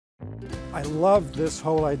I love this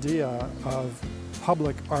whole idea of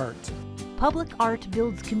public art. Public art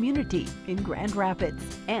builds community in Grand Rapids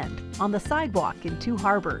and on the sidewalk in Two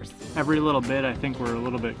Harbors. Every little bit, I think we're a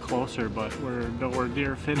little bit closer, but we're nowhere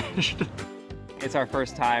near finished. It's our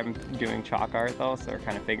first time doing chalk art though, so we're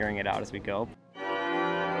kind of figuring it out as we go.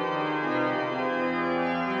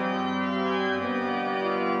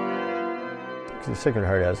 The Sacred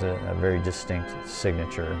Heart has a very distinct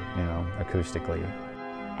signature, acoustically.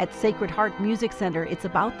 At Sacred Heart Music Center, it's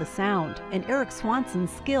about the sound and Eric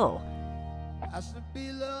Swanson's skill.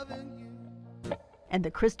 And the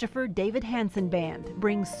Christopher David Hanson Band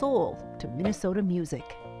brings soul to Minnesota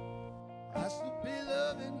music.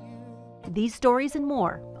 These stories and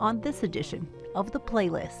more on this edition of The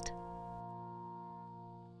Playlist.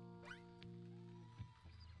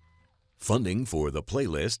 Funding for The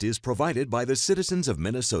Playlist is provided by the citizens of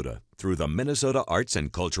Minnesota through the Minnesota Arts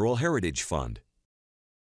and Cultural Heritage Fund.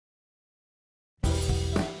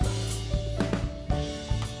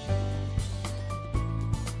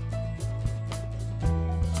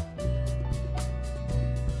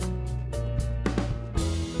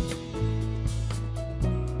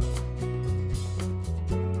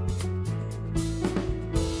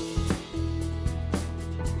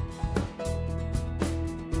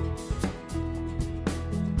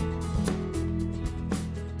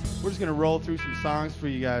 We're just going to roll through some songs for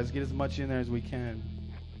you guys, get as much in there as we can.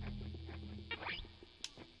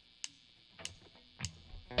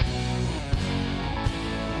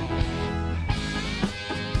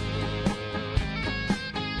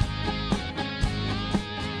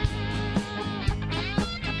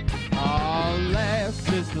 All last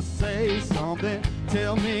is to say something,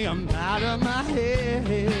 tell me I'm out of my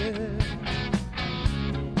head.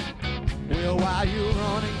 Well, while you're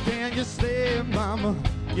running, can you stay, mama?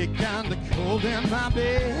 Get kinda cold in my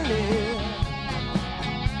bed.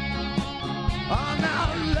 Oh,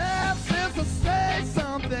 now left since I say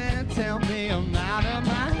something, tell me I'm out of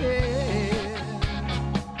my head.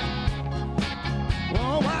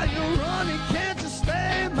 Oh, while you're running, can't you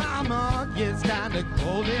stay, mama? Gets kinda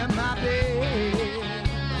cold in my bed.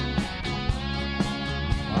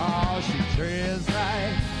 Oh, she treads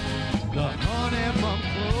like the honeymoon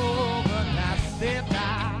clover, now step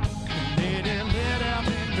out.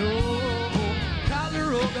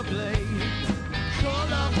 The blade,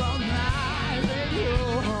 color from my radio.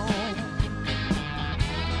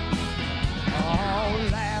 All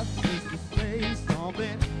last is to say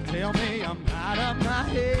something, tell me I'm out of my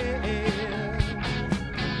head.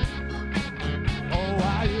 Oh,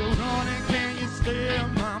 while you're running, can you stay,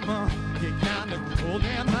 mama? Get kinda cold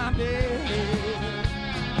in my bed.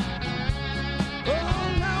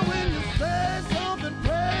 Oh, now when you say something,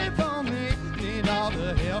 pray for me, need all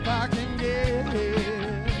the help I can get.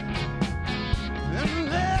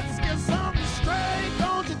 Let's get something straight,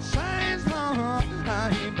 don't you change, mama. I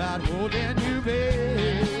ain't about holding you back.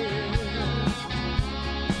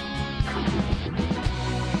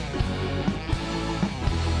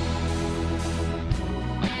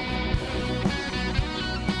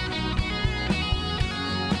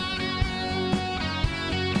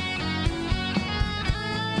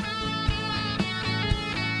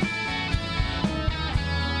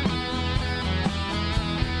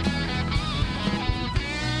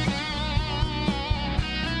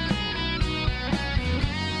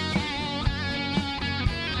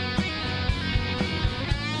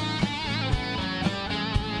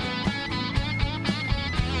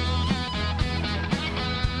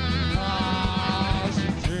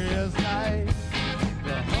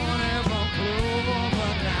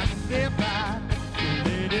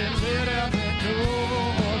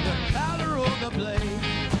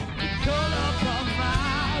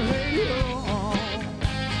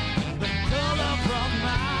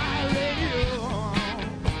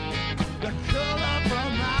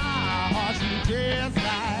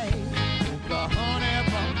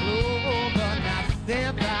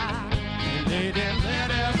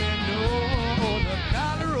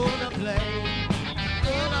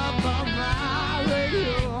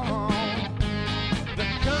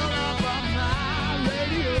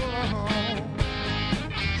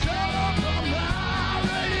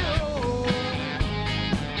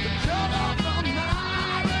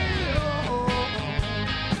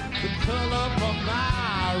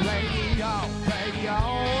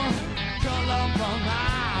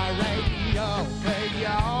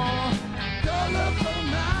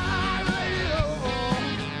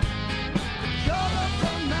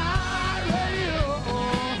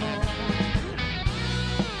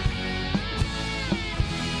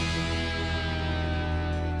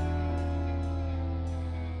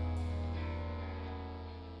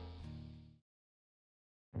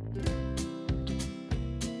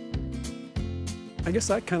 I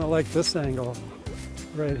guess I kind of like this angle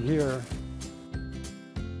right here.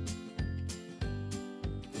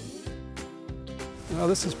 Now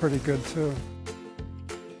this is pretty good too.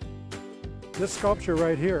 This sculpture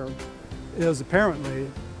right here is apparently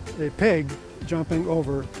a pig jumping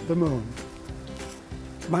over the moon.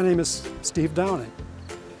 My name is Steve Downing.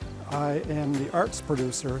 I am the arts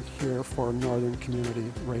producer here for Northern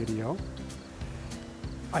Community Radio.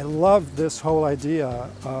 I love this whole idea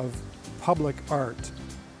of public art.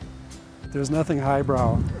 There's nothing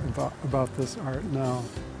highbrow about this art now.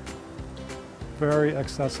 Very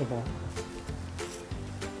accessible.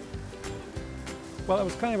 Well, it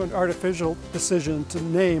was kind of an artificial decision to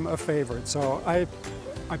name a favorite, so I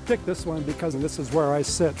picked this one because this is where I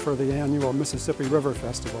sit for the annual Mississippi River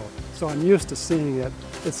Festival. So I'm used to seeing it.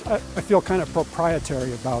 I feel kind of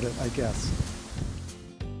proprietary about it, I guess.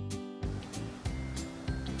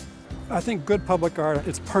 I think good public art,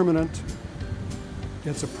 it's permanent,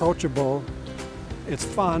 it's approachable, it's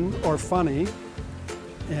fun or funny,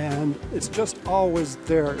 and it's just always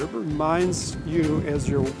there. It reminds you as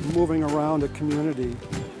you're moving around a community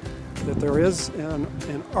that there is an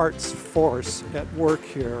arts force at work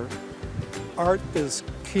here. Art is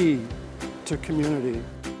key to community.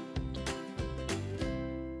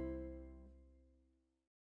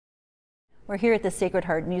 We're here at the Sacred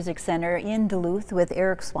Heart Music Center in Duluth with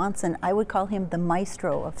Eric Swanson. I would call him the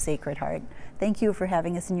maestro of Sacred Heart. Thank you for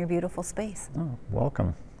having us in your beautiful space. Oh,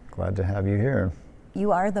 welcome. Glad to have you here.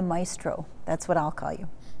 You are the maestro. That's what I'll call you.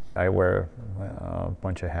 I wear a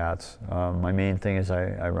bunch of hats. My main thing is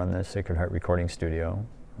I run the Sacred Heart Recording Studio.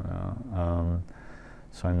 So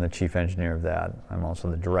I'm the chief engineer of that. I'm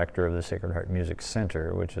also the director of the Sacred Heart Music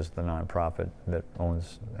Center, which is the nonprofit that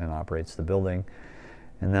owns and operates the building.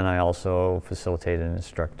 And then I also facilitate and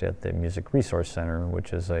instruct at the Music Resource Center,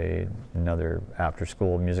 which is another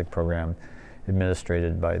after-school music program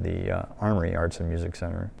administrated by the Armory Arts and Music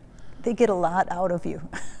Center. They get a lot out of you.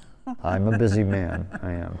 I'm a busy man,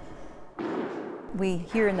 I am. We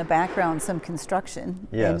hear in the background some construction.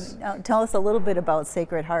 Yes. And, tell us a little bit about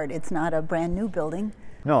Sacred Heart. It's not a brand new building.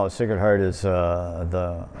 No, Sacred Heart is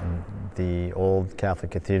the old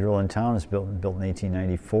Catholic cathedral in town. It's built in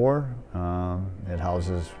 1894. It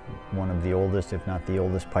houses one of the oldest, if not the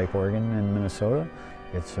oldest, pipe organ in Minnesota.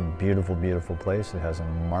 It's a beautiful, beautiful place. It has a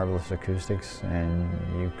marvelous acoustics, and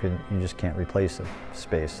you just can't replace a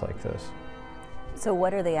space like this. So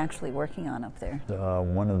what are they actually working on up there?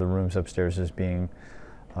 One of the rooms upstairs is being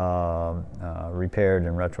repaired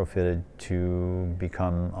and retrofitted to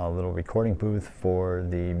become a little recording booth for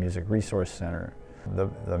the Music Resource Center.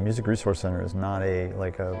 The Music Resource Center is not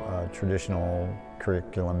like a traditional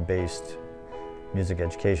curriculum-based music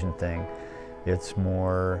education thing. It's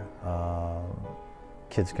more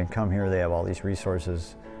kids can come here, they have all these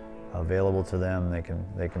resources available to them. They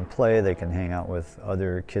can play, they can hang out with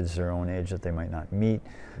other kids their own age that they might not meet.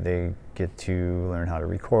 They get to learn how to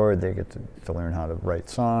record, they get to learn how to write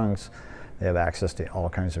songs. They have access to all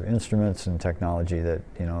kinds of instruments and technology that,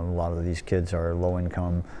 a lot of these kids are low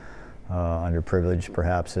income, underprivileged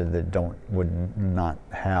perhaps, that would not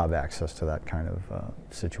have access to that kind of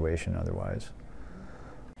situation otherwise.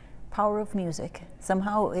 Power of music.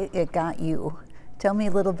 Somehow it got you. Tell me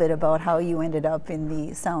a little bit about how you ended up in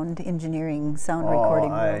the sound engineering, sound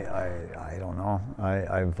recording world. I don't know.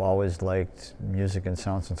 I've always liked music and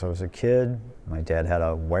sound since I was a kid. My dad had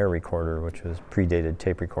a wire recorder, which was predated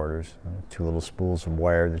tape recorders, 2 little spools of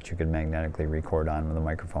wire that you could magnetically record on with a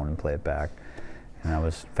microphone and play it back. And I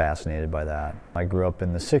was fascinated by that. I grew up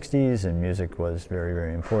in the 60s, and music was very,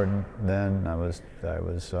 very important then. I was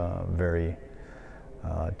very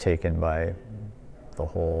taken by the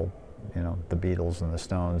whole, the Beatles and the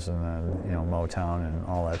Stones and the, Motown and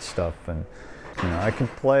all that stuff. And I could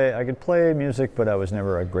play music, but I was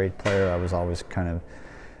never a great player. I was always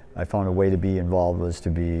I found a way to be involved was to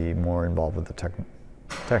be more involved with the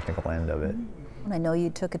technical end of it. I know you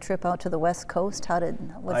took a trip out to the West Coast.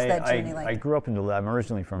 What's that journey like? I grew up in Duluth. I'm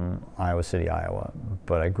originally from Iowa City, Iowa,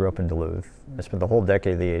 but I grew up in Duluth. I spent the whole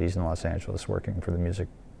decade of the 80s in Los Angeles working for the music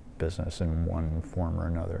business in one form or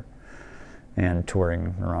another, and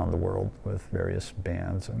touring around the world with various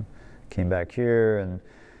bands, and came back here and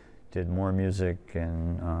did more music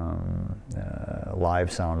and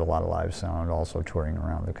live sound, a lot of live sound, also touring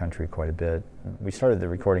around the country quite a bit. We started the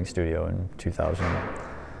recording studio in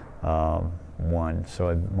 2001, so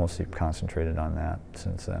I've mostly concentrated on that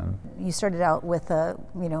since then. You started out with a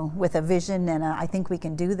vision and I think we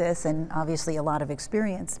can do this, and obviously a lot of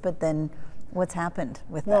experience, but then What's happened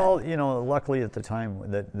with that? Well, you know, luckily at the time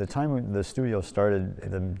the studio started,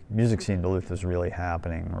 the music scene in Duluth was really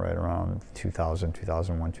happening right around 2000,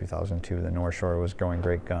 2001, 2002. The North Shore was going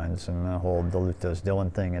great guns, and the whole Duluth Does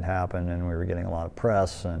Dylan thing had happened, and we were getting a lot of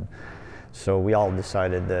press, and so we all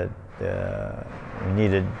decided that we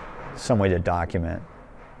needed some way to document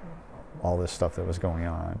all this stuff that was going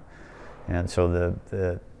on. And so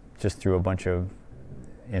just through a bunch of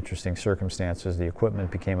interesting circumstances, the equipment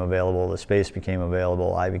became available, the space became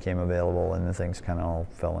available, I became available, and the things kind of all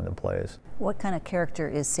fell into place. What kind of character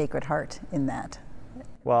is Sacred Heart in that?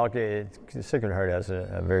 Well, Sacred Heart has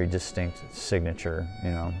a very distinct signature,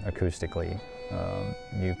 you know, acoustically.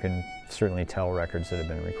 You can certainly tell records that have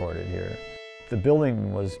been recorded here. The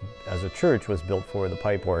building was, as a church, was built for the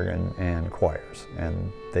pipe organ and choirs,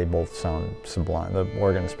 and they both sound sublime. The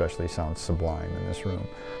organ especially sounds sublime in this room.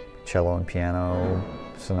 Cello and piano,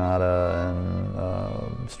 sonata,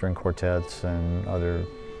 and string quartets, and other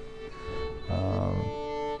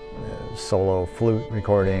solo flute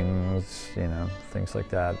recordings, you know, things like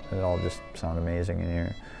that. It all just sound amazing in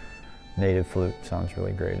here. Native flute sounds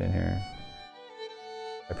really great in here.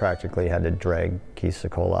 I practically had to drag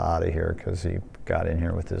Keith-Sakola out of here because he got in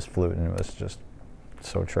here with his flute and was just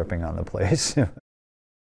so tripping on the place.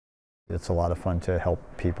 It's a lot of fun to help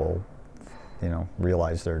people, you know,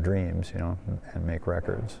 realize their dreams, you know, and make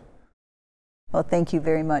records. Well, thank you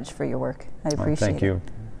very much for your work. I appreciate it. Thank you.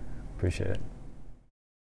 Appreciate it.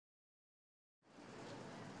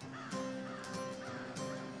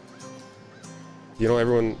 You know,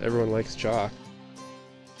 everyone likes chalk.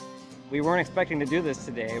 We weren't expecting to do this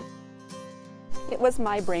today. It was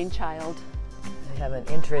my brainchild. I have an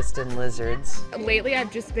interest in lizards. Lately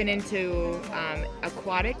I've just been into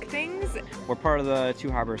aquatic things. We're part of the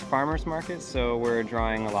Two Harbors Farmers Market, so we're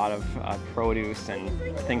drawing a lot of produce and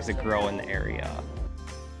things that grow in the area.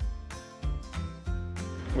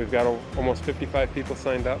 We've got almost 55 people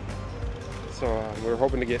signed up, so we're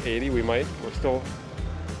hoping to get 80. We might. We're still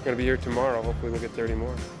going to be here tomorrow. Hopefully we'll get 30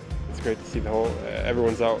 more. It's great to see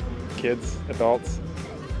everyone's out, kids, adults.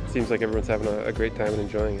 It seems like everyone's having a great time and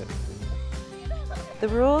enjoying it. The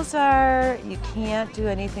rules are you can't do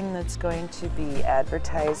anything that's going to be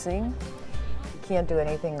advertising. You can't do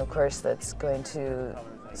anything, of course, that's going to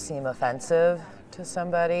seem offensive to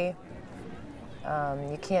somebody.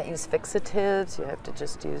 You can't use fixatives. You have to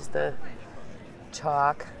just use the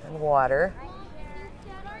chalk and water.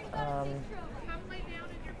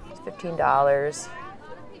 It's $15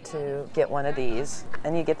 to get one of these,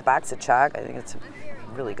 and you get the box of chalk. I think it's a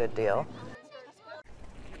really good deal.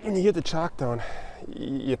 When you get the chalk down,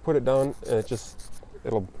 you put it down and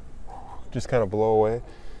it'll just kind of blow away.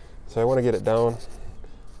 So I want to get it down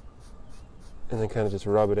and then kind of just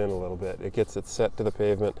rub it in a little bit. It gets it set to the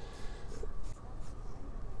pavement.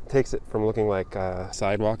 Takes it from looking like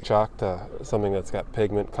sidewalk chalk to something that's got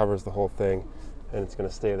pigment, covers the whole thing, and it's going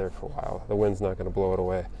to stay there for a while. The wind's not going to blow it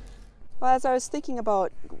away. Well, as I was thinking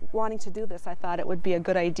about wanting to do this, I thought it would be a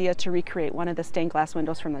good idea to recreate one of the stained glass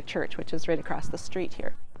windows from the church, which is right across the street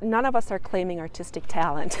here. None of us are claiming artistic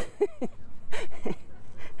talent.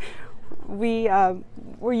 We're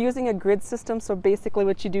using a grid system, so basically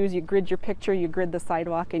what you do is you grid your picture, you grid the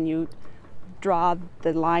sidewalk, and you draw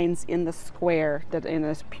the lines in the square that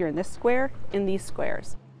appear in this square, in these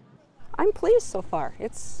squares. I'm pleased so far.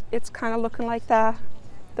 It's kind of looking like the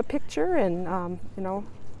picture, and you know,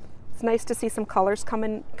 it's nice to see some colors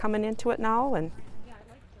coming into it now. And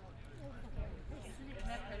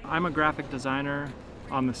I'm a graphic designer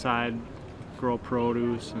on the side, grow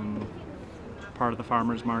produce and part of the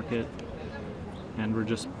farmers market, and we're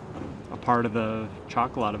just a part of the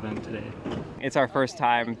Chalk.a.Lot event today. It's our first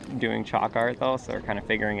time doing chalk art though, so we're kind of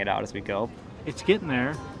figuring it out as we go. It's getting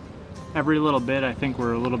there. Every little bit I think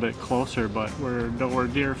we're a little bit closer, but we're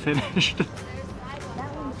near finished.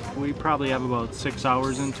 We probably have about 6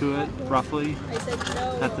 hours into it, roughly,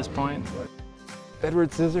 at this point.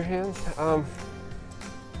 Edward Scissorhands.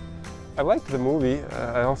 I liked the movie.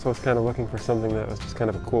 I also was kind of looking for something that was just kind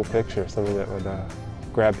of a cool picture, something that would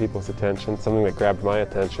grab people's attention, something that grabbed my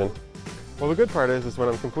attention. Well, the good part is when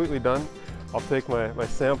I'm completely done, I'll take my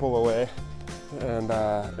sample away, and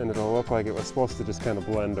it'll look like it was supposed to just kind of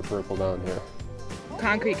blend the purple down here.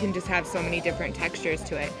 Concrete can just have so many different textures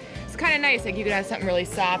to it. It's kind of nice, like you could have something really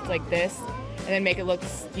soft like this, and then make it look,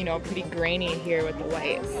 you know, pretty grainy here with the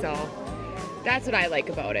white. So that's what I like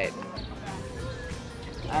about it.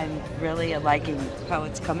 I'm really liking how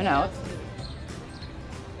it's coming out.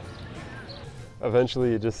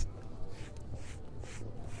 Eventually you just,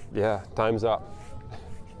 yeah, time's up.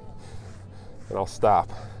 And I'll stop.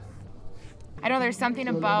 I know there's something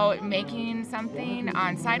about making something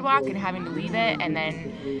on sidewalk and having to leave it, and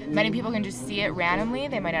then many people can just see it randomly.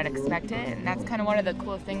 They might not expect it, and that's kind of one of the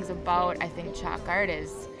cool things about, I think, chalk art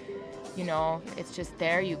is, you know, it's just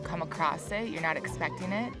there, you come across it, you're not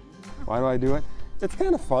expecting it. Why do I do it? It's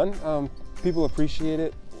kind of fun. People appreciate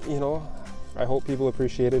it, you know. I hope people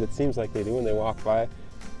appreciate it. It seems like they do when they walk by.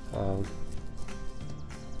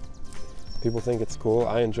 People think it's cool.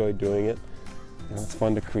 I enjoy doing it. You know, it's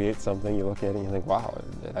fun to create something. You look at it and you think, wow,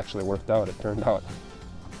 it actually worked out. It turned out.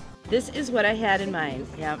 This is what I had in mind,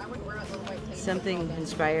 yeah. Something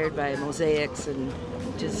inspired by mosaics and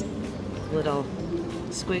just little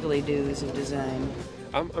squiggly doos of design.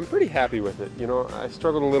 I'm pretty happy with it. You know, I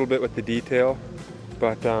struggled a little bit with the detail,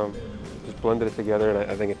 but just blended it together,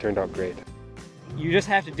 and I think it turned out great. You just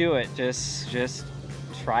have to do it. Just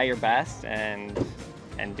try your best and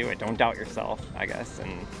do it. Don't doubt yourself, I guess,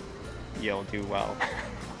 and you'll do well.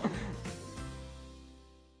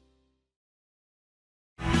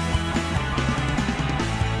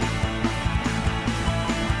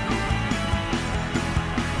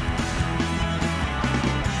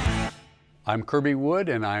 I'm Kirby Wood,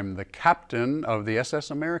 and I'm the captain of the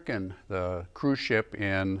SS American, the cruise ship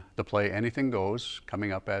in the play Anything Goes,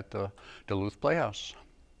 coming up at the Duluth Playhouse.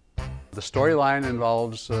 The storyline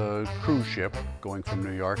involves a cruise ship going from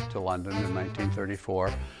New York to London in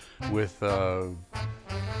 1934 with a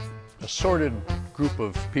assorted group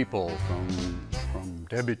of people from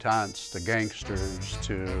debutantes to gangsters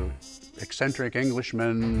to eccentric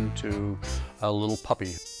Englishmen to a little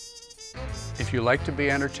puppy. If you like to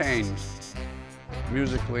be entertained,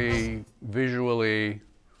 musically, visually,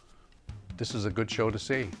 this is a good show to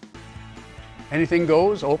see. Anything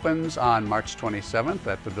Goes opens on March 27th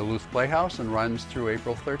at the Duluth Playhouse and runs through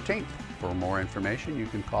April 13th. For more information, you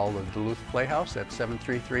can call the Duluth Playhouse at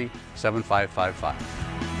 733-7555.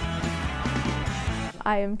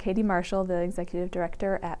 I am Katie Marshall, the Executive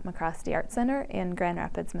Director at McCroskey Art Center in Grand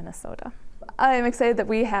Rapids, Minnesota. I am excited that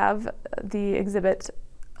we have the exhibit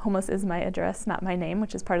Homeless is My Address, Not My Name,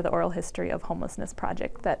 which is part of the Oral History of Homelessness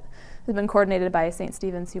project that has been coordinated by St.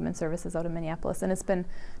 Stephen's Human Services out of Minneapolis, and it's been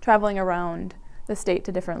traveling around the state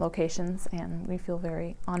to different locations, and we feel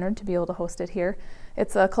very honored to be able to host it here.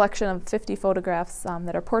 It's a collection of 50 photographs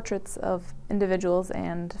that are portraits of individuals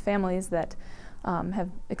and families that have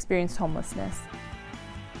experienced homelessness.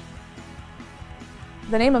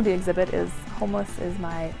 The name of the exhibit is Homeless is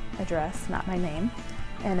My Address, Not My Name,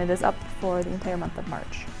 and it is up for the entire month of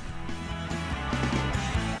March.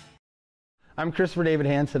 I'm Christopher David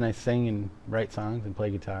Hanson. I sing and write songs and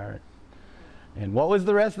play guitar. And what was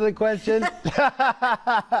the rest of the question?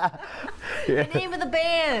 The name of the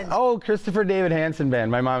band. Oh, Christopher David Hanson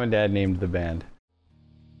Band. My mom and dad named the band.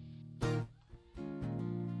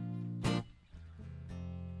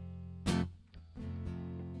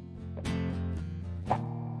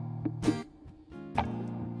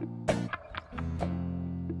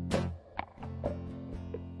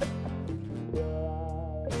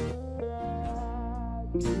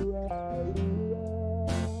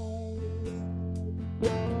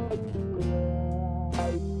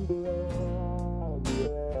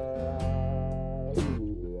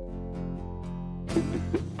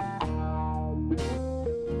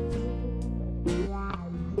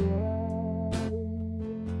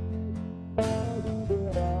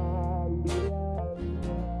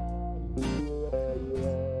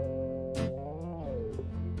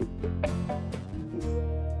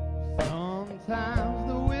 Sometimes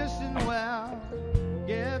the wishing well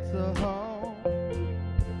gets a hold,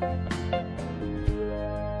 and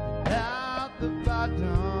out the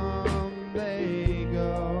bottom they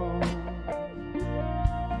go.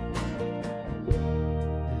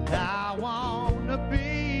 And I wanna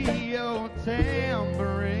be your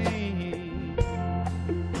tambourine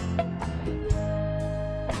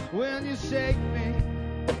when you shake me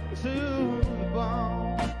to the bone.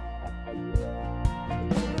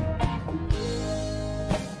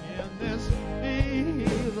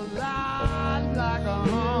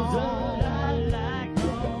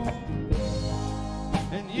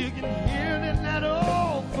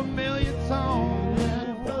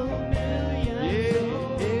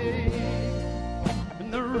 And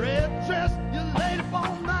the red dress you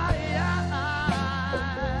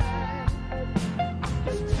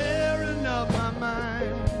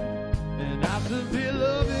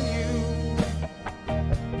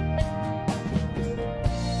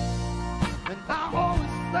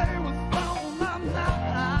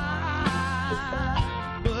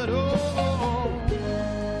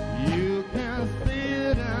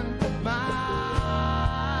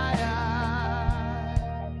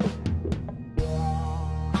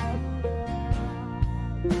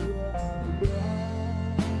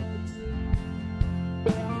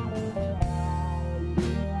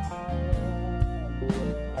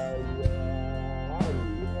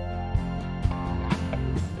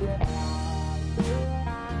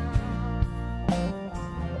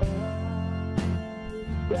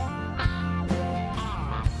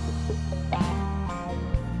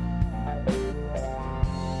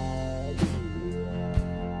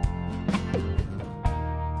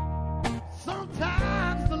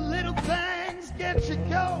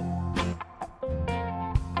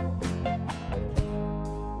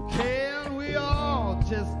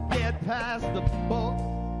just get past the boat.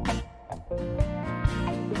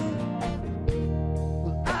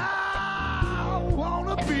 I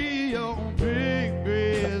wanna be your big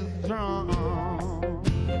bass drum.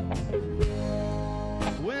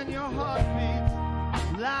 When your heart beats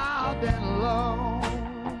loud and low,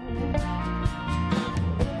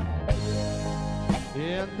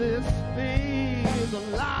 and this feels a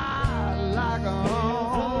lot like home.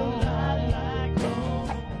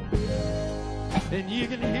 And you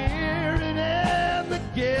can hear it in the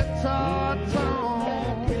guitar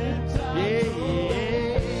tone.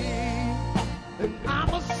 Yeah. And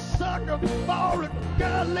I'm a sucker for a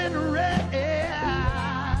girl in red.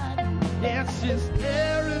 Yeah, she's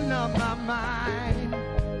staring on my mind,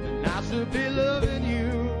 and I should be loving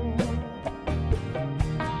you.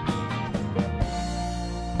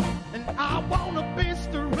 And I wanna be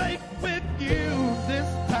straight with you this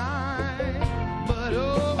time, but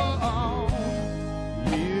oh,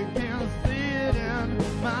 you can see it in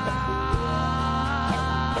my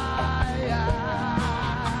eyes,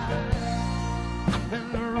 and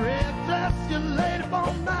the red dress you laid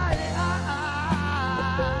upon my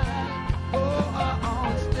eyes,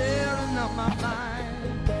 oh, staring at my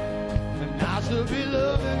mind, and I should be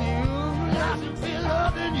loving you, I should be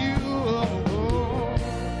loving you, oh,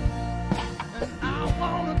 and I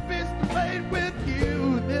wanna be straight with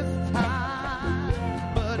you this time,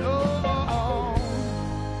 but oh,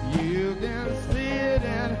 you can see it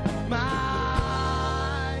in my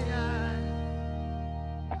eyes.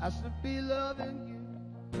 I should be loving you.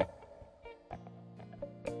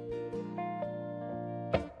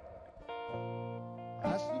 I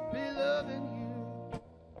should be loving you.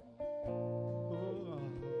 Oh.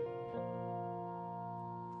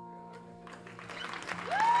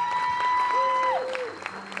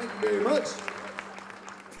 Thank you very much.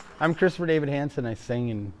 I'm Christopher David Hanson. I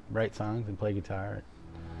sing and write songs and play guitar.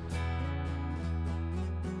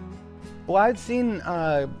 Well, I'd seen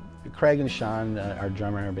Craig and Sean, our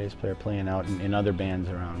drummer and our bass player, playing out in other bands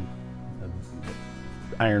around the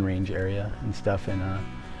Iron Range area and stuff. And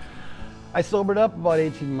I sobered up about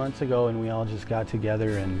 18 months ago, and we all just got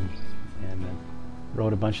together and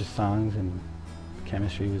wrote a bunch of songs, and the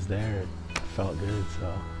chemistry was there. It felt good,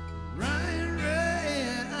 so.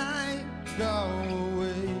 I go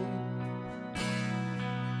away.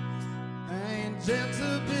 Ain't just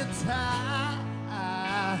a bit tired.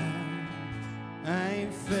 I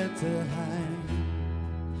ain't fit to hide.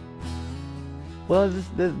 Well,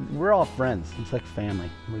 we're all friends. It's like family.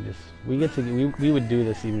 We would do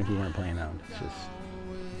this even if we weren't playing out. It's just,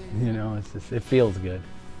 you know, it's just, it feels good.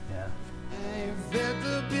 Yeah. Ain't fit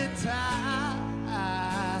to be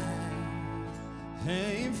tired.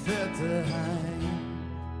 Ain't fit to hide.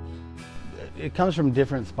 It comes from a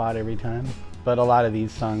different spot every time, but a lot of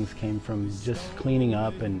these songs came from just cleaning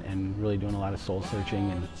up and really doing a lot of soul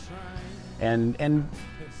searching and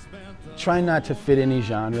trying not to fit any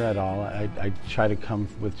genre at all. I try to come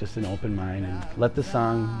with just an open mind and let the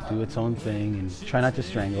song do its own thing and try not to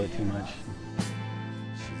strangle it too much.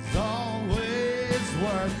 She's always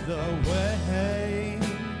worth the wait.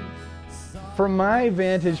 From my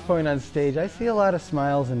vantage point on stage, I see a lot of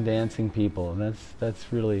smiles and dancing people, and that's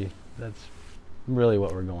really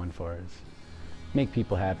what we're going for, is make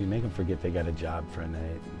people happy, make them forget they got a job for a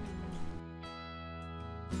night.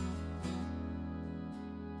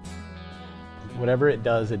 Whatever it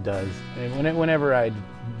does, it does. And whenever I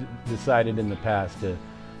decided in the past to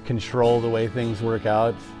control the way things work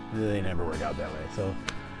out, they never work out that way. So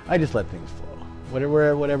I just let things flow.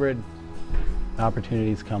 Whatever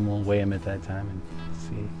opportunities come, we'll weigh them at that time and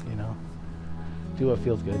see, you know, do what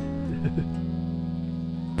feels good.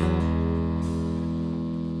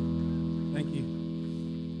 Thank you.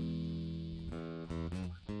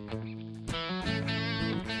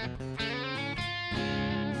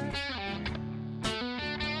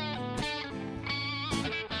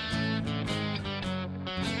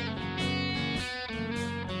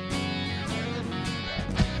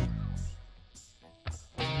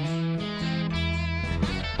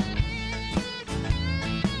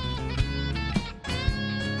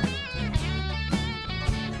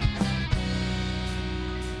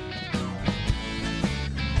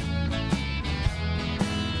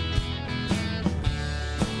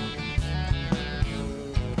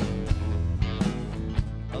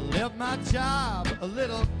 Left my job a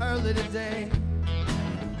little early today.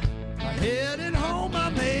 I headed home, I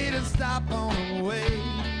made a stop on the way.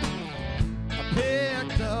 I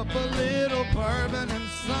picked up a little bourbon and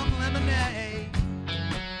some lemonade.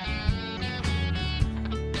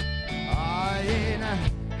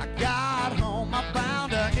 I got home, I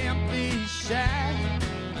found an empty shack.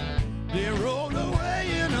 They rolled away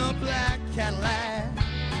Cadillac,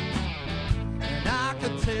 and I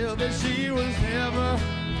could tell that she was never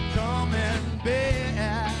coming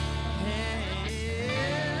back.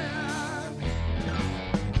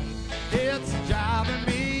 It's driving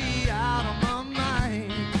me out of my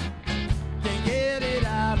mind, can't get it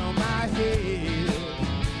out of my head.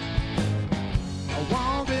 I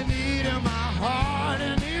won't be needing my heart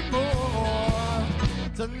anymore.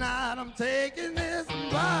 Tonight I'm taking this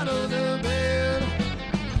bottle to bed,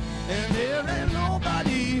 and there ain't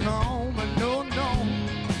nobody home, no, no.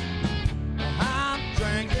 I'm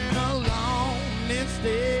drinking alone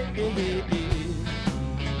instead.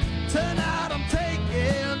 Tonight I'm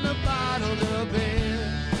taking the bottle to bed.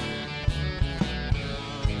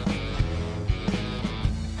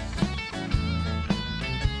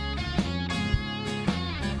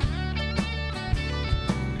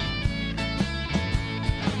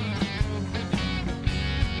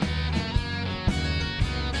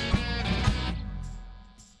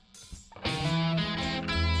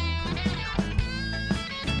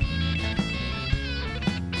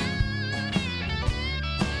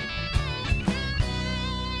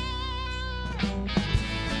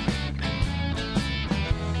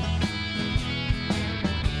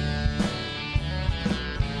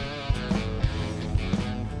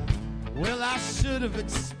 Well, I should have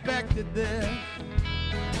expected this.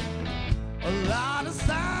 A lot of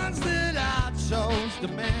signs that I chose to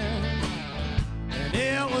miss, and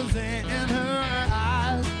it was in her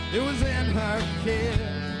eyes, it was in her kiss.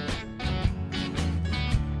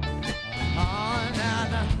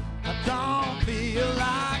 Now, I don't feel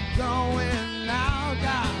like going out.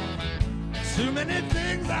 Got too many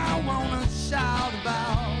things I wanna shout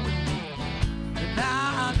about. And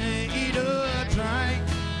I need a drink,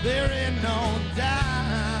 there ain't no doubt.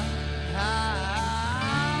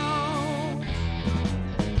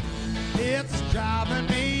 It's driving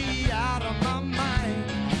me out of my mind,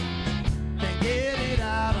 can't get it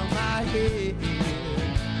out of my head.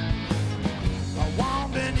 I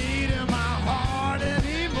won't be needing my heart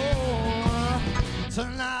anymore.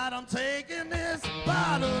 Tonight I'm taking this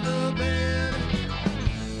bottle to bed,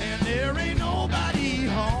 and there ain't nobody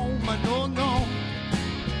home, no, no.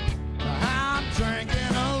 I'm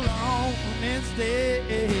drinking alone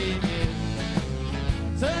instead.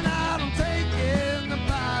 Tonight I'm taking the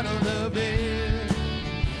bottle to bed.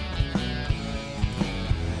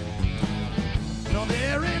 No,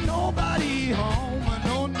 there ain't nobody home,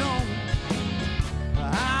 no, no.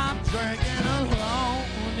 I'm drinking alone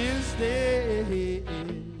instead.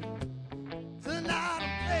 Tonight I'm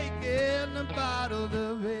taking the bottle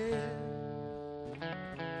to bed.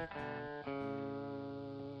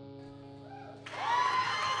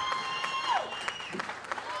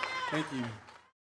 Thank you.